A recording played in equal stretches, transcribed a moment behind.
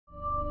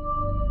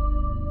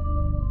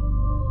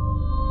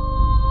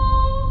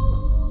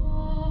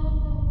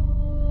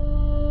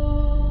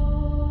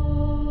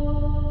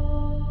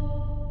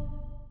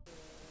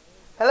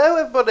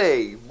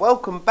everybody,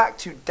 welcome back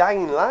to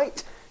Dying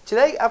Light.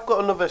 Today I've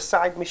got another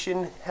side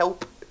mission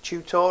help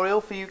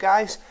tutorial for you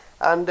guys,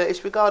 and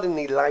it's regarding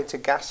the lighter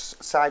gas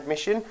side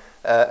mission,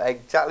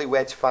 exactly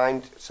where to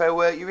find.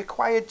 So you're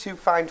required to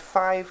find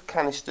 5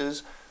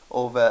 canisters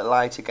of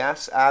lighter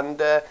gas,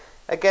 and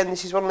again,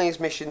 this is one of these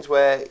missions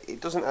where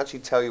it doesn't actually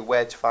tell you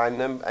where to find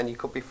them, and you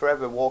could be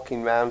forever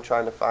walking around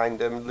trying to find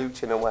them,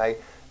 looting away.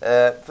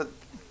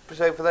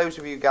 So for those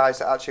of you guys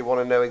that actually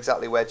want to know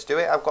exactly where to do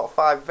it, I've got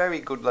 5 very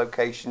good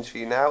locations for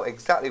you now,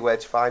 exactly where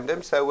to find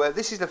them. So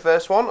this is the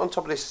first one on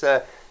top of this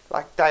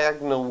like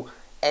diagonal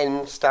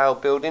N style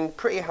building,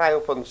 pretty high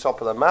up on the top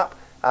of the map.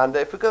 And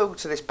if we go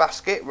to this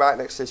basket right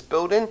next to this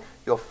building,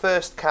 your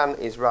first can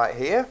is right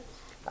here.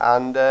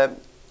 And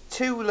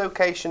 2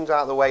 locations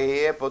out of the way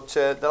here, but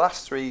the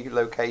last 3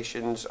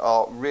 locations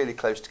are really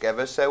close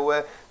together.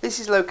 So this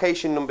is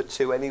location number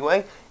 2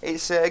 anyway.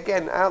 It's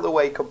again out of the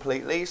way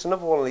completely. It's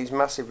another one of these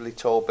massively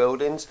tall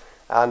buildings,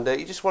 and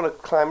you just want to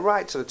climb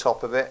right to the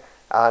top of it,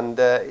 and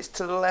it's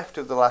to the left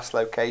of the last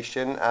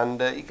location,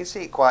 and you can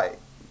see it quite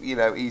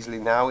easily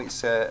now.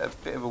 It's a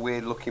bit of a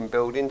weird looking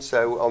building,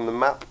 so on the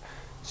map,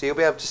 so you'll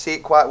be able to see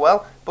it quite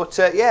well. But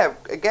yeah,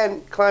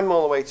 again, climb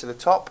all the way to the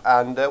top,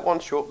 and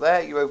once you're up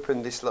there, you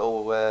open this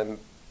little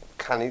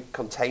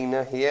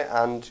container here,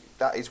 and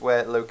that is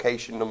where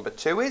location number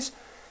 2 is.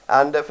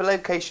 And for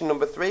location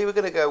number 3, we're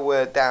going to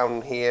go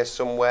down here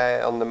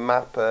somewhere on the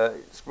map.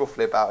 It's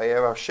roughly about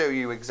here. I'll show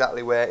you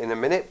exactly where in a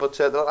minute, but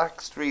the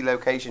last 3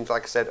 locations,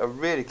 like I said, are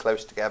really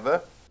close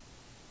together.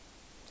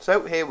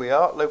 So here we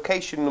are.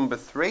 Location number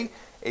 3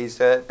 is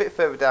a bit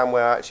further down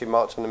where I actually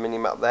marked on the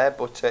mini-map there,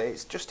 but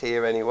it's just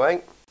here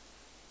anyway.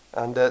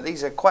 And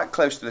these are quite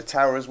close to the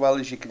tower as well,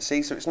 as you can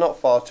see, so it's not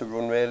far to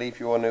run really if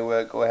you want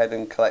to go ahead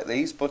and collect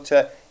these. But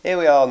here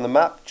we are on the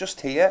map,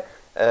 just here.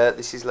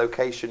 This is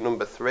location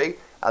number 3,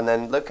 and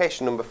then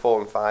location number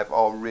 4 and 5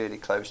 are really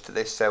close to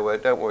this, so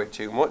don't worry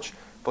too much.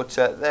 But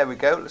there we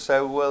go,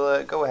 so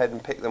we'll go ahead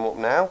and pick them up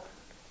now.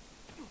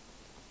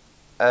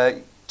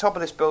 Top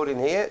of this building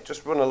here,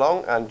 just run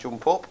along and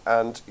jump up,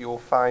 and you'll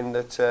find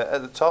that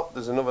at the top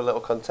there's another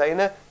little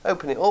container.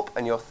 Open it up,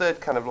 and your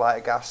 3rd can of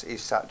lighter gas is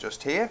sat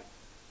just here.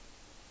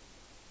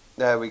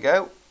 There we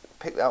go,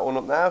 pick that one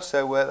up now.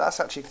 So that's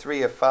actually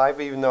 3 of 5,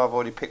 even though I've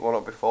already picked one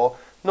up before.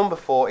 Number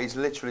 4 is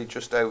literally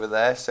just over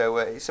there, so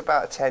it's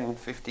about a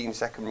 10-15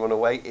 second run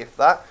away, if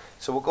that.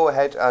 So we'll go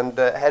ahead and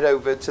head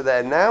over to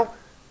there now.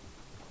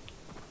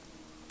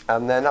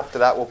 And then after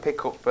that we'll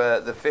pick up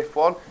the 5th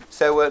one.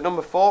 So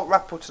number 4,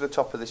 rappel to the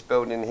top of this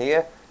building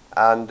here,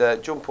 and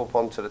jump up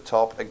onto the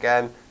top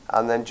again,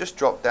 and then just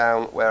drop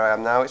down where I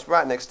am now. It's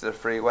right next to the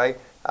freeway,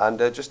 and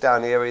just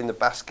down here in the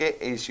basket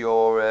is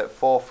your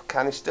 4th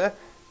canister.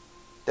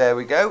 There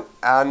we go.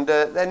 And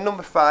then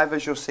number 5,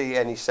 as you'll see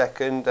any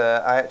second,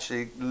 I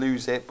actually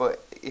lose it,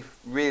 but it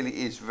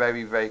really is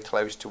very, very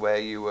close to where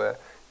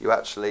you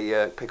actually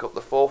pick up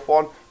the 4th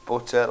one.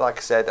 But like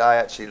I said, I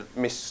actually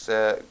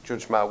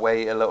misjudged my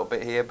way a little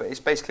bit here, but it's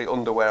basically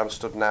under where I'm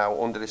stood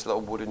now, under this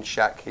little wooden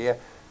shack here.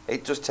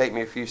 It does take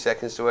me a few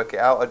seconds to work it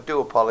out. I do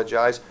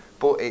apologise,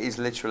 but it is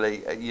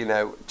literally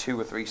 2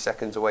 or 3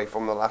 seconds away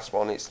from the last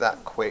one. It's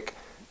that quick.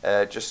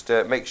 Just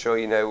make sure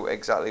you know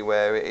exactly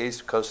where it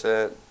is, because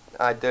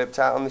I derped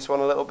out on this one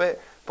a little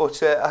bit,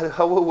 but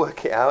I will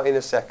work it out in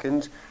a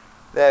second.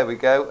 There we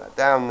go,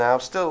 down now,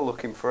 still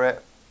looking for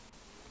it.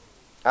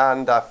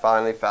 And I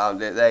finally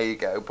found it. There you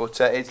go.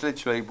 But it's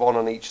literally one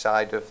on each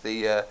side of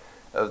the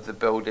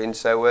building,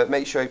 so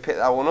make sure you pick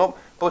that one up.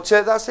 But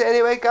that's it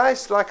anyway,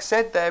 guys. Like I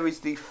said, there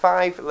is the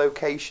 5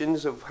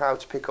 locations of how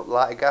to pick up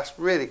lighter gas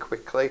really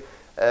quickly.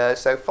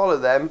 So follow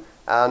them,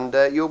 and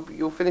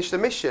you'll finish the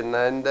mission.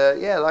 And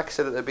yeah, like I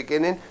said at the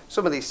beginning,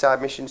 some of these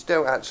side missions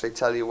don't actually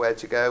tell you where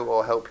to go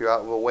or help you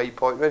out with a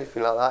waypoint or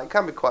anything like that. It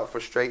can be quite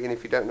frustrating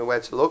if you don't know where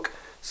to look.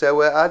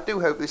 So I do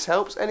hope this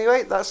helps.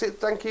 Anyway, that's it.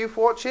 Thank you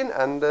for watching,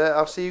 and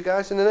I'll see you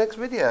guys in the next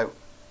video.